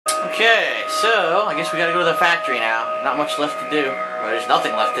Okay, so I guess we gotta go to the factory now. Not much left to do. Well, there's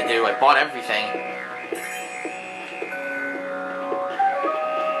nothing left to do. I bought everything.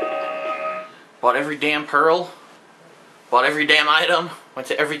 Bought every damn pearl. Bought every damn item. Went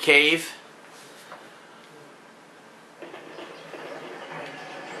to every cave.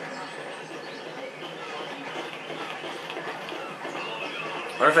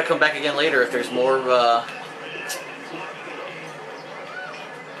 I wonder if I come back again later if there's more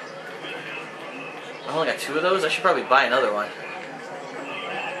I only got 2 of those. I should probably buy another one.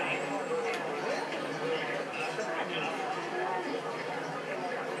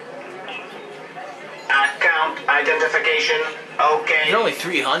 Account identification. Okay. There's only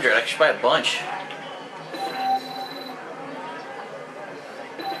 300. I should buy a bunch.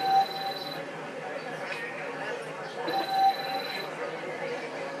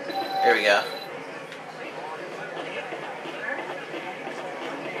 There we go.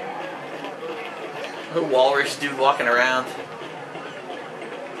 The walrus dude walking around.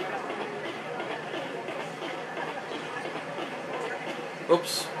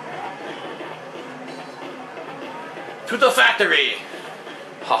 Oops. To the factory!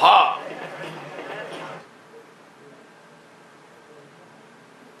 Haha!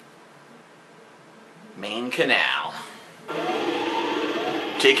 Main canal.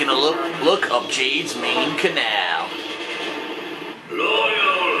 Taking a look up Jade's main canal.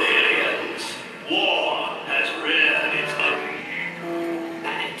 Loyal aliens, war has reared its ugly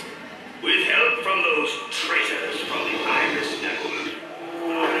and with help from those traitors from the Iris Network,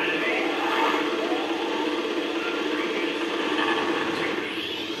 our enemy.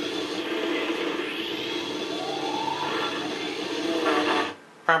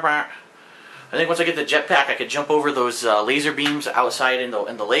 I think once I get the jetpack, I could jump over those laser beams outside in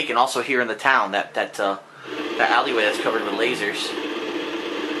the lake, and also here in the town. That alleyway that's covered with lasers.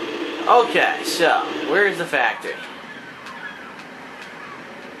 Okay, so where is the factory?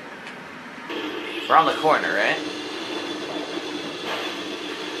 Around the corner, right?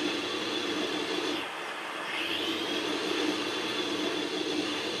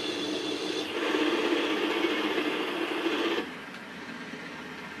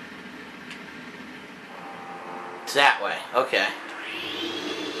 It's that way. Okay.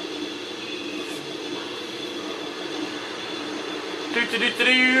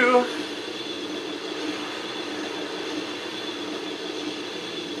 Do.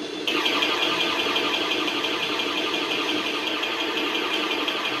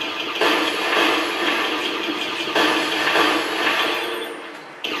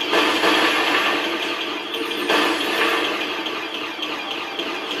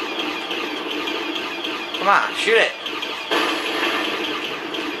 Come on, shoot it.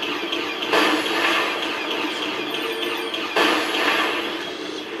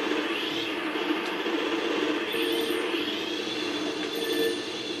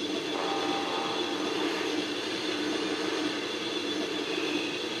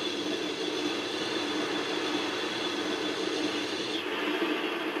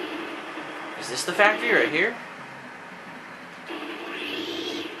 Is this the factory right here?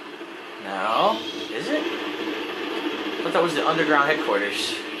 No. Is it? I thought that was the underground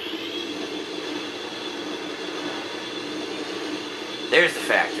headquarters. There's the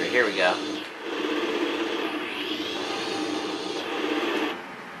factory. Here we go.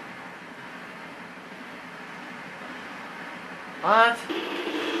 What?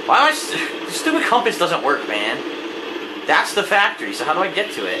 Why am I... The stupid compass doesn't work, man. That's the factory, so how do I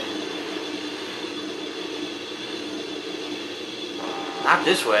get to it? Not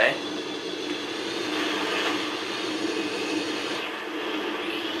this way.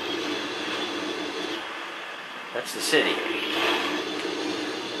 That's the city.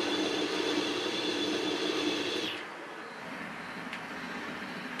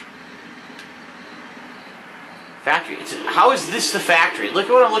 Factory. How is this the factory? Look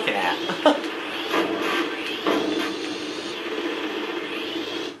at what I'm looking at.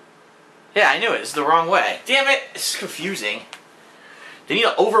 Yeah, I knew it. It's the wrong way. Damn it! It's confusing. They need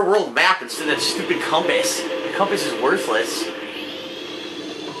an overworld map instead of that stupid compass. The compass is worthless.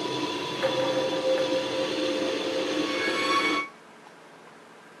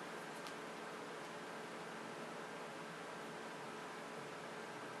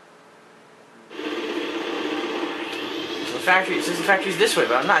 So the factory, it says the factory's this way,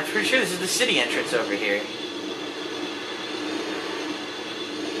 but I'm not pretty sure this is the city entrance over here.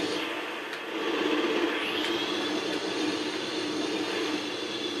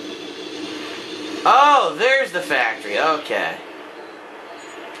 Oh, there's the factory. Okay.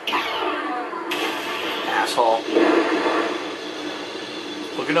 Asshole.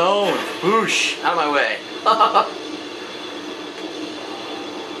 Fucking owned. Boosh. Out of my way.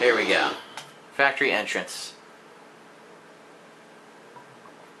 Here we go. Factory entrance.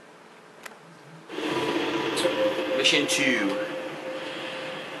 Mission 2.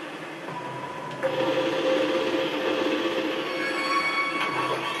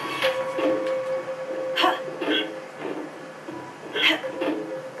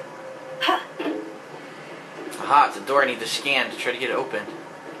 Aha, it's a door I need to scan to try to get it open.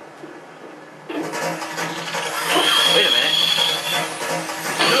 Wait a minute.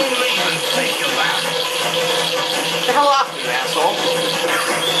 Don't even think about it. Get the hell off me, you asshole.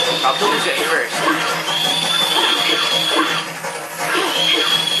 I'll lose it first.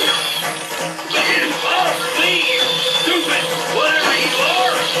 Get off me, you stupid, whatever you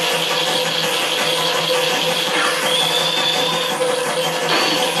are.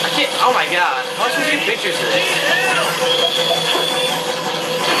 I can't. Oh my god. How am I supposed to get pictures of this?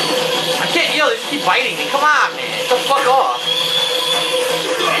 I can't. Yo, they just keep biting me. Come on, man. Get the fuck off.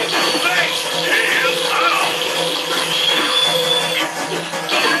 Thanks, hands out.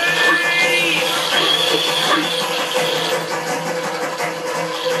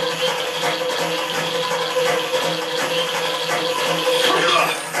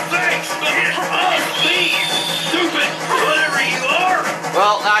 Thanks, get off me, stupid, whatever you are.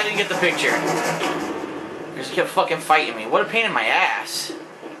 Well, I didn't get the picture. They just kept fucking fighting me. What a pain in my ass.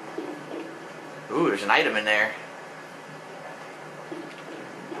 Ooh, there's an item in there.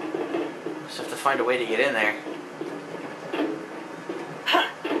 Just have to find a way to get in there.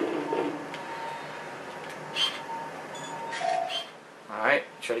 Alright,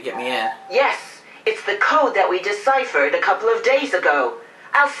 try to get me in. Yes, it's the code that we deciphered a couple of days ago.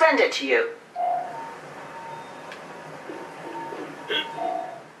 I'll send it to you.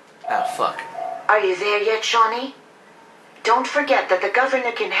 Oh, fuck. Are you there yet, Shawnee? Don't forget that the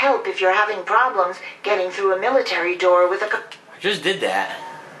governor can help if you're having problems getting through a military door with a... I just did that.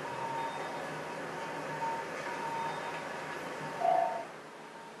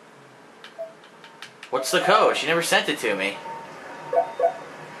 What's the code? She never sent it to me.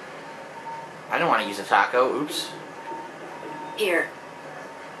 I don't want to use a taco. Oops. Here.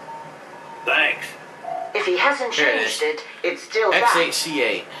 Thanks. If he hasn't Here it changed it, it's still that.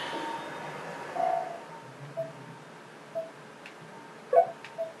 X8C8.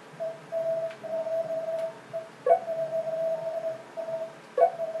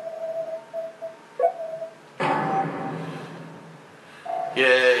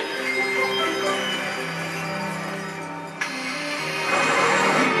 Yay.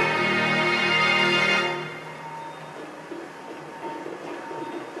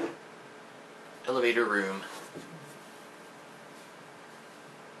 Elevator room.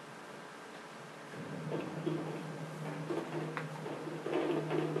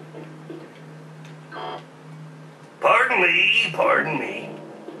 Pardon me.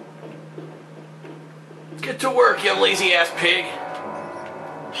 Get to work, you lazy ass pig.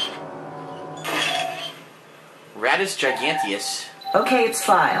 Ratus giganteus. Okay, it's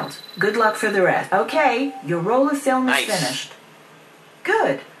filed. Good luck for the rest. Okay, your roll of film is Nice. finished.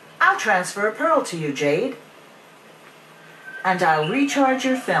 Good. I'll transfer a pearl to you, Jade. And I'll recharge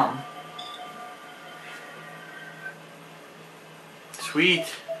your film. Sweet.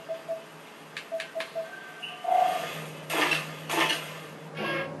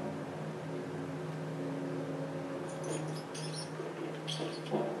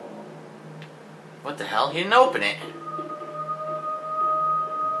 What the hell? He didn't open it.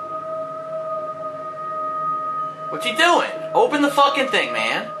 What's he doing? Open the fucking thing,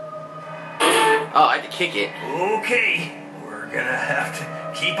 man. Oh, I had to kick it. Okay, we're gonna have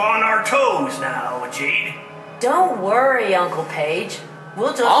to keep on our toes now, Jade. Don't worry, Uncle Pey'j.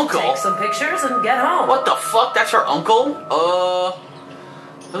 We'll just Uncle? take some pictures and get home. What the fuck? That's her uncle?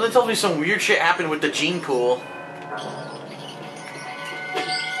 Someone tells me some weird shit happened with the gene pool.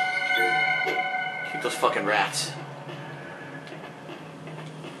 Keep those fucking rats.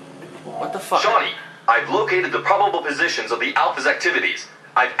 What the fuck? Shawnee, I've located the probable positions of the Alpha's activities.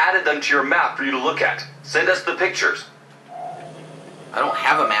 I've added them to your map for you to look at. Send us the pictures. I don't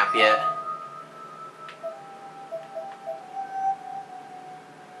have a map yet.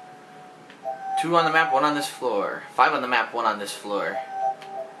 Two on the map, one on this floor. 5 on the map, 1 on this floor.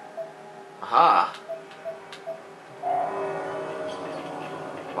 Aha.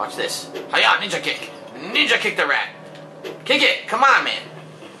 Watch this. Hiya, ninja kick. Ninja kick the rat. Kick it. Come on, man.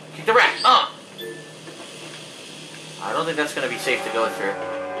 Kick the rat. I don't think that's going to be safe to go through.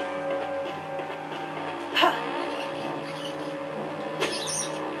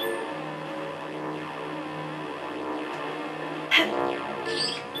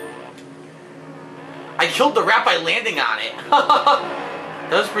 I killed the rat by landing on it. That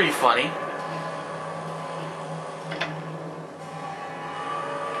was pretty funny.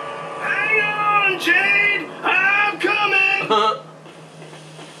 Hang on, Jade! I'm coming!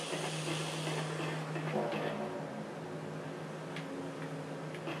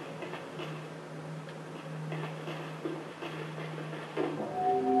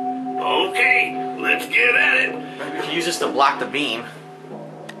 Okay, let's get at it. We can use this to block the beam.